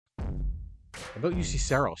about UC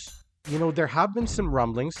Saros. You know, there have been some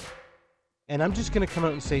rumblings, and I'm just going to come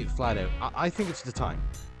out and say it flat out. I think it's the time.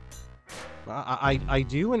 I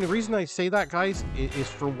do, and the reason I say that, guys, is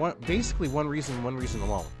for basically one reason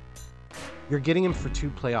alone. You're getting him for 2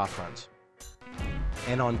 playoff runs.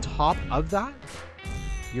 And on top of that,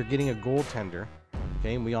 you're getting a goaltender.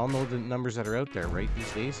 Okay, and we all know the numbers that are out there, right,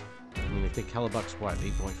 these days? I mean, I think Hellebuck's, what,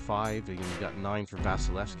 8.5? You got 9 for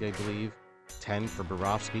Vasilevsky, I believe. 10 for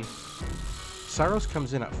Bobrovsky. Saros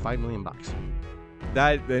comes in at $5 million.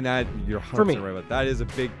 That you're 100% right about. That is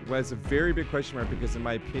a very big question mark, because in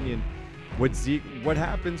my opinion, what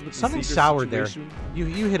happens with something the Zegras soured there. situation,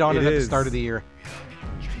 You hit on it at the start of the year.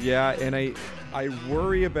 Yeah, and I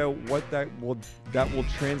worry about what that will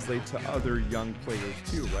translate to other young players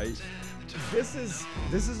too, right? This is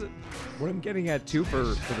what I'm getting at too for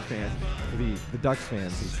the fans, for the Ducks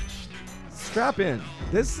fans, is strap in.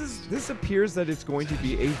 This appears that it's going to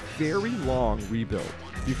be a very long rebuild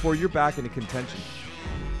before you're back into contention.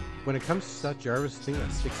 When it comes to Seth Jarvis, the thing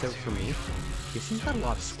that sticks out for me is he's got a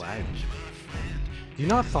lot of swag. Do you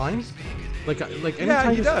not find? Like anytime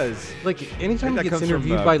yeah, he does. Like anytime he gets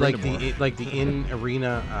interviewed by like the in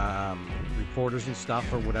arena reporters and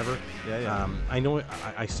stuff or whatever. Yeah. I know.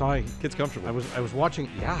 I saw. Gets comfortable. I was watching.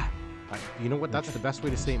 Yeah. You know what? That's the best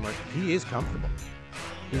way to say it, Mark. He is comfortable.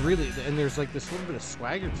 He really. And there's like this little bit of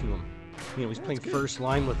swagger to him. You know, he's playing first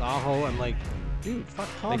line with Aho. I'm like, dude,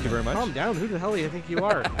 Thank you very much. Calm down. Who the hell do you think you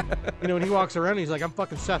are? You know, and he walks around and he's like, I'm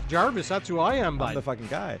fucking Seth Jarvis. That's who I am, bud. I'm the fucking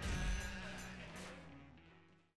guy.